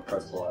chuck a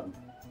pretzel at him.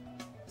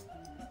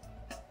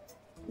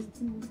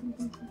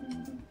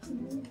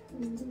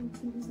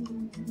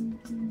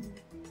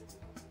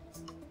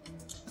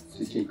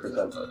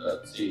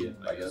 16%, C,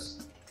 I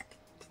guess.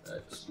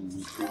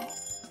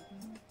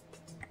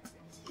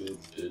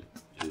 Just good.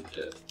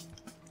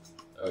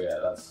 Oh yeah,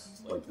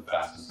 that's like the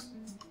fastest.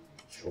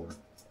 Sure.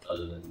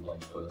 Other than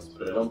like photos,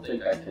 but I don't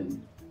think I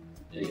can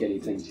make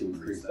anything to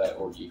increase that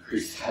or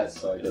decrease that,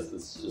 so I guess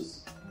it's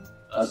just,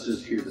 that's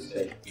just here to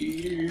stay.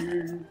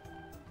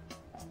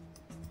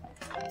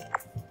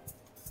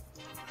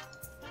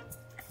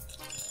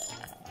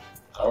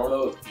 I don't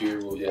know if beer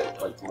will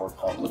get like more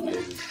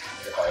complicated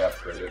if I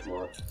upgrade it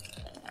more.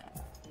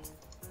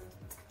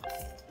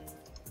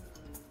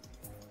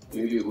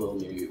 Maybe it will,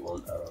 maybe it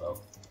won't, I don't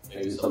know.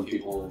 Maybe some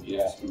people will be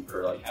asking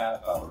for like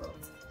half, I don't know.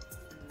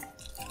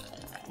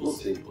 We'll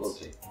see.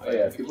 Oh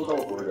yeah, people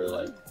don't order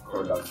like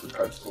corn dogs and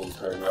pretzels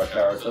during rush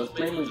hour, so it's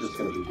mainly just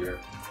gonna be beer.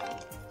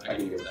 I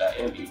can get that,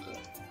 and pizza.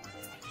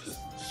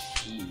 Just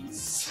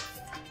cheese.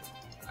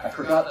 I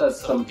forgot that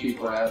some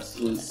people are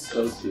absolute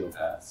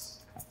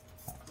sociopaths.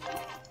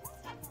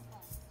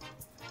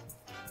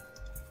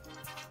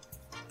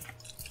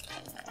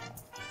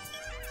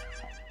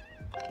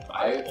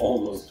 I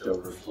almost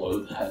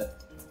overflowed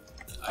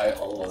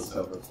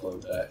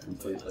that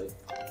completely.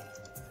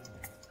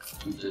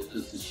 Just the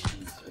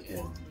cheese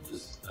again.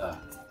 Just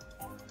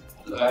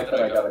the fact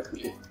that I got a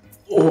cookie.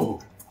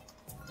 Oh!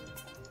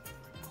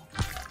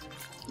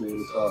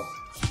 Tomato sauce,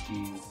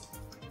 cheese,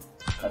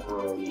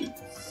 pepperoni,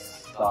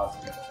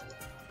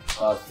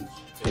 sausage,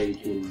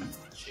 bacon,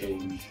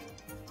 change,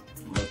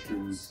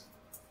 mushrooms,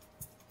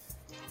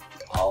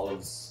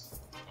 olives,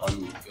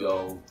 onion,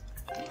 go,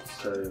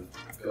 serve,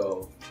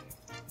 go,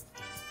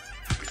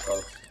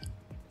 sauce,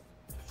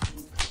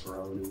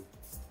 pepperoni,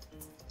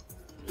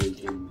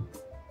 bacon,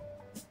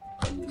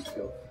 onions,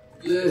 go.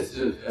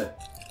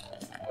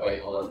 Wait,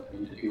 hold on. I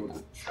need to deal with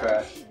the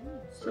trash.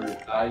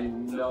 I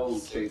know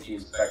safety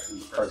inspection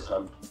first.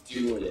 I'm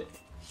doing it.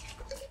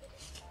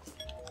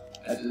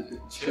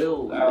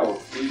 Chill out,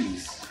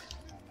 please.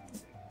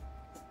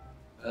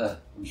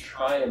 I'm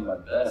trying my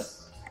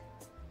best.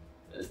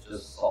 It's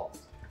just salt.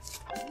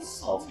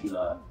 Salty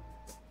not.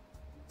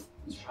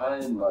 I'm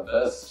trying my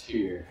best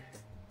here.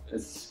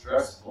 It's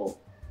stressful.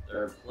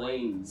 There are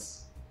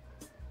planes.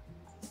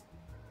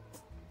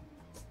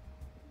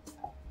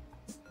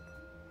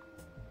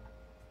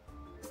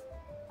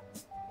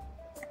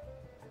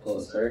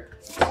 Closer.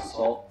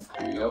 Salt.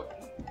 Here you go.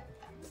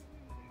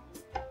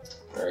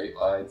 Alright,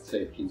 by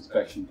safety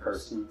inspection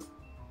person.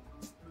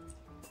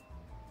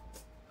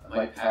 I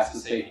might pass the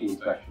safety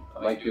inspection.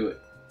 I might do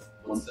it.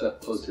 One step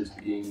closer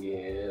to being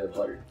a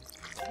butter.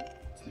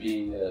 To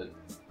being a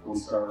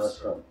 1-star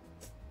restaurant.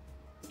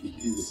 You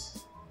can do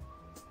this.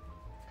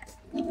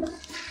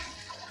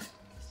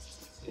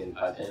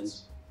 Sanitize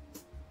hands.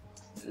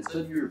 It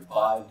said your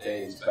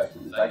 5-day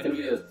inspection. Is that going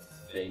to be a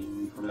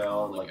thing from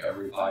now on, like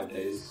every 5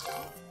 days?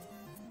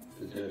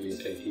 There's going to be a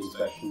safety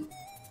inspection.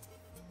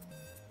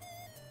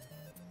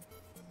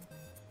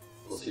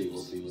 We'll see.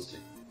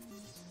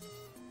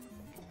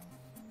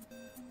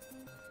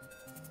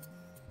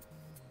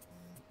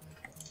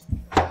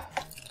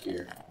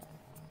 Here.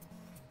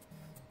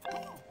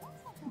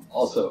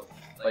 Also,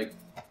 like,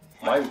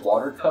 my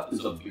water cup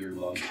is a beer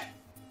mug.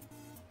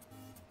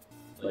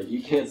 Like,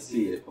 you can't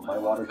see it, but my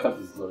water cup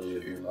is literally a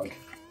beer mug.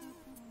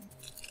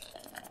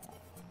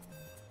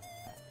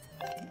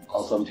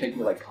 Also, I'm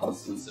taking like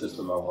constant sips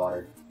of my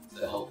water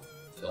to help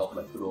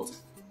my throat.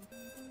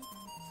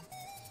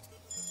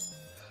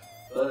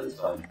 But it's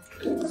fine.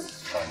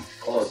 It's fine.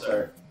 Hello,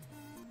 sir.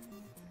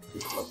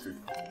 It's mustard.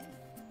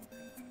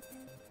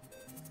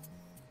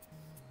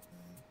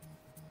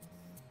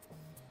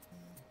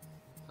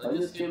 Playing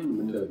this game in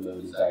windowed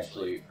mode is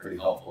actually pretty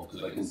helpful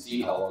because I can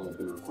see how long I've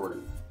been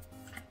recording.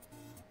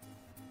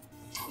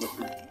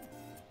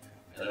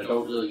 And I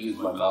don't really use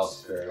my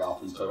mouse very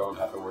often, so I don't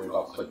have to worry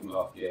about clicking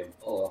off the game.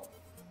 Hello.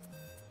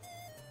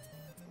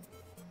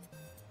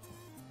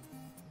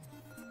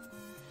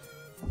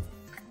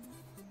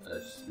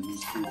 Let's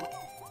use the...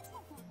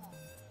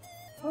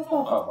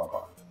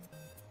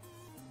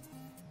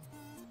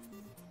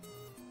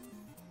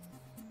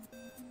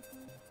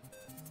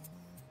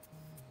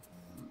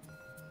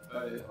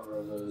 Or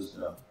are those,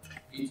 no.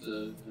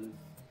 Pizza,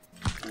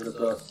 tomato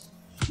sauce,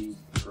 cheese,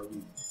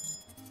 pepperoni,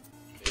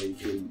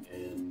 bacon,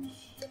 and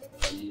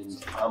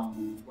onions.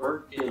 I'm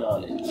working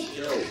on it,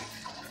 chill.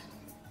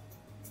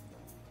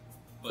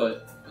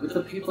 But with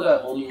the people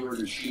that only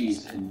order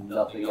cheese and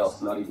nothing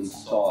else, not even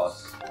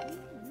sauce,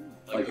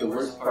 like the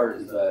worst part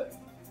is that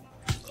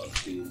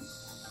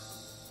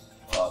cheese,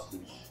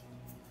 sausage,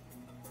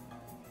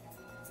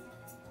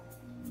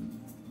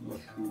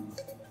 mushrooms,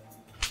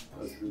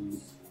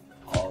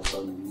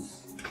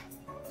 almonds,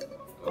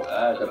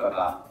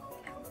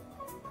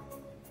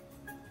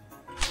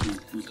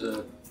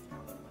 pizza,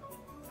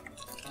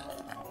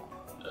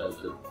 as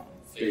a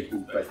fake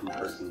inspection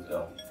person,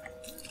 so.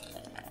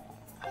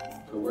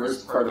 The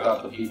worst part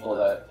about the people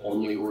that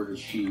only order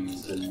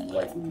cheese and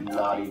like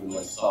not even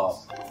like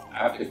sauce, I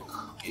have to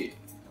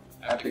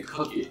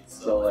cook it.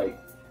 So like,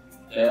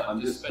 I'm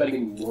just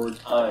spending more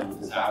time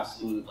with this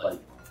absolute like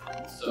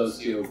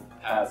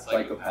sociopath,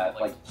 psychopath,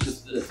 like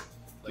just this.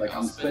 Like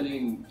I'm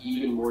spending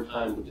even more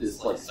time with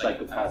this like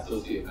psychopath,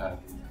 sociopath.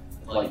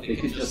 Like they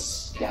could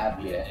just stab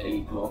me at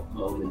any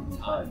moment in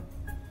time.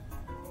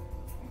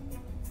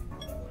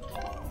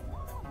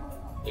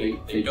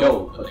 They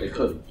don't, but they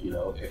could, you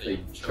know, if they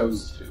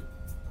chose to.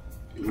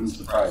 It wouldn't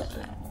surprise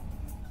me.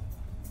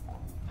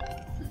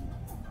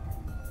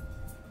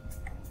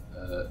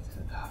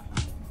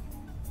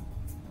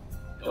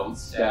 Don't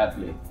stab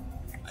me.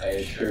 I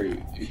assure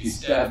you. If you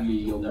stab me,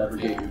 you'll never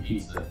get your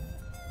pizza.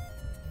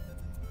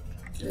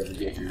 You'll never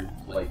get your,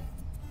 like...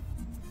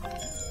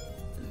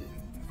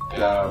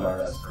 Get out of my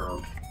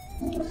restaurant.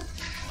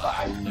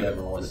 I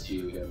never want to see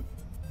you again.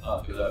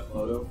 After that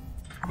photo,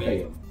 pay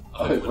him.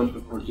 Oh, it went to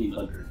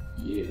 1,400.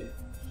 Yeah.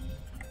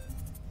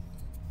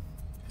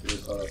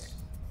 Here's sauce,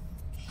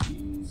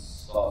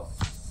 cheese,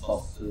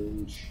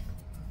 sausage,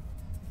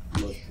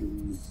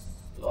 mushrooms,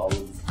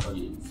 olives,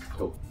 onions,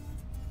 coke.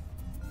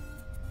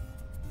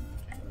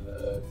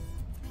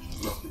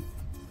 Mustard.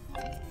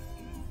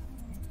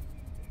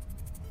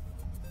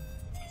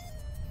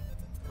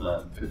 Come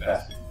on, good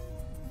faster.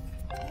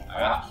 I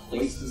got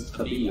places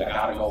to be. I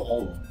gotta go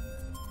home.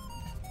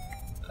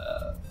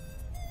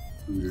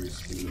 Weird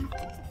spoon.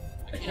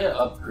 I can't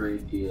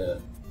upgrade the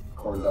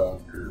corn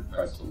dog or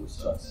pretzel, which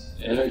sucks.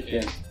 And I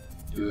can't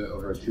do it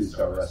over a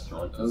 2-star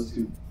restaurant. Those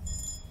do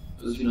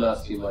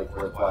not seem like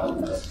worthwhile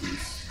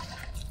investments.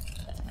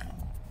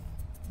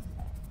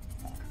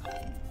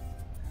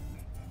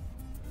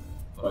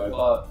 But I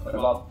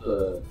bought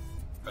the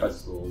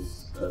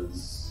pretzels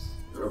because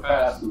they were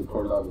fast and the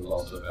corn dog was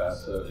also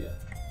fast, so yeah.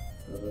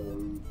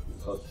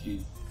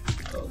 Sausage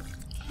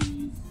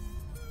cheese,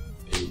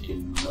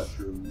 bacon,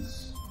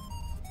 mushrooms.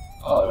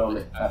 Oh, I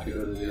don't have to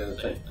go to the other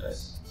thing.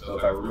 Nice. So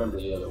if I remember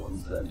the other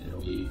ones, then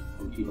it'll be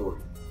repeat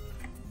order.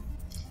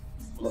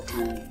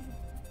 Mushroom.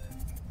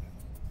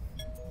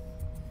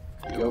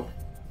 There you go.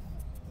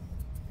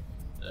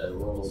 And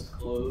we're almost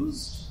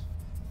closed.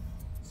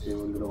 Is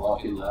anyone gonna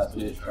walk in last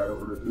minute try to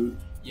order food?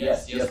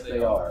 Yes,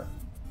 they are.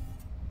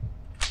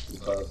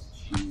 Sauce,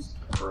 cheese,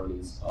 pepperoni,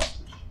 and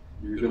sausage.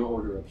 You're gonna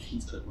order a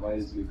pizza. Why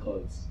is we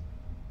closed?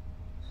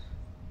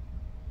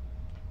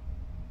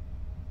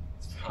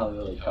 Probably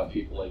like how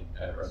people like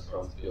at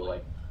restaurants feel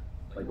like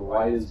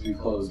why is we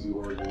closed? You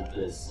ordered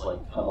this. Like,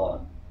 come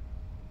on.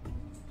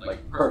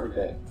 Like, perfect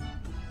day.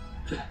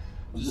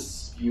 I'm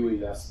just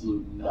spewing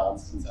absolute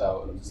nonsense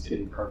out, and I'm just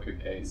getting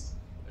perfect days.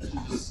 I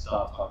should just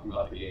stop talking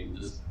about the game and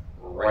just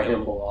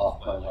ramble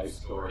off my life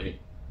story.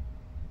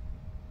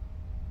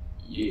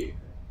 Yeah.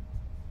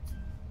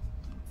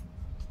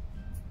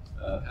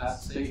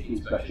 Passed the safety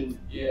inspection.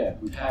 Yeah,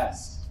 we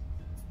passed.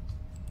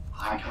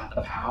 I got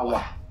the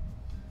power.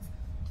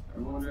 I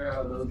wonder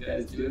how those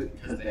guys do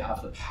it because they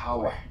have the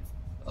power.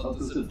 I thought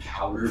this was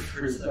power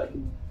for a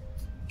second.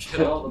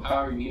 Get all the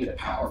power you need at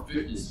Power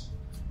Fitness.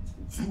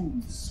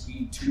 Food,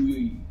 sweet,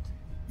 chewy.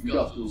 You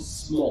got those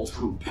small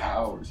toe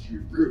powers,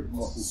 your grip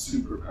muscle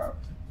superpower.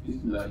 You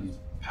can now use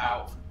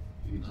power.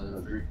 You can plan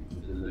on drinking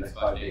within the next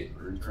 5 days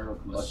for internal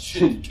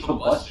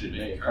combustion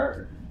may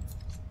occur.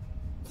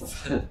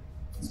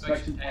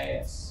 Inspection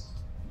pass.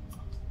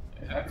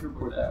 I have to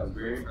report that I was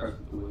very impressed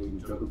with the way you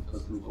drove with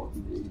customers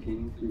walking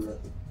maintaining through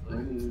record.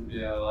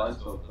 Yeah, well, I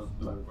saw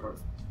my report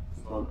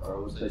on our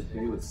website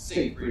today with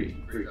safe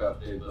rating. Great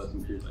job today,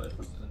 blessing peers by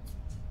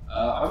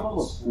I'm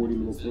almost 40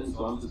 minutes in,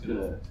 so I'm just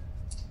gonna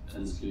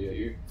end this video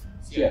here.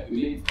 So yeah,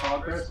 we made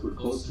progress. We're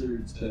closer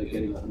to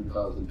getting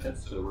 100,000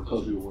 pets, so we're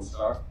closer to 1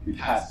 star. We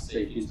passed the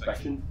safety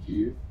inspection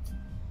here.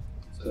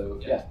 So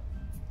yeah,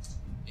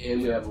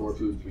 and we have more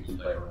food we can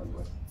play around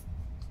with.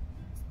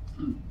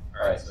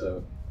 Alright,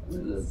 so I'm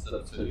in this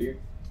episode here.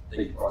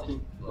 Thank you for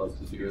watching. Like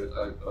this video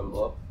down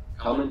below.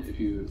 Comment if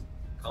you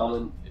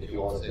want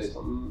to say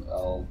something.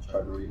 I'll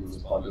try to read and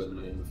respond to it in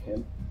the name of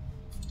him.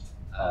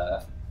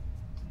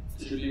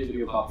 There should be a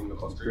video popping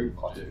up on screen.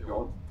 Watch it if you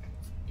want.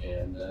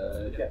 And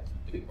yeah,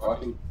 thank you for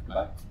watching.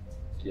 Goodbye.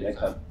 See you next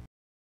time.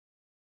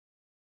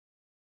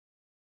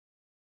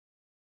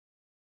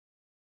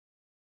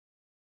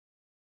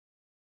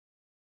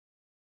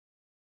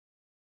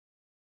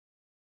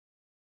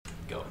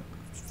 Go.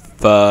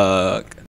 Fuck.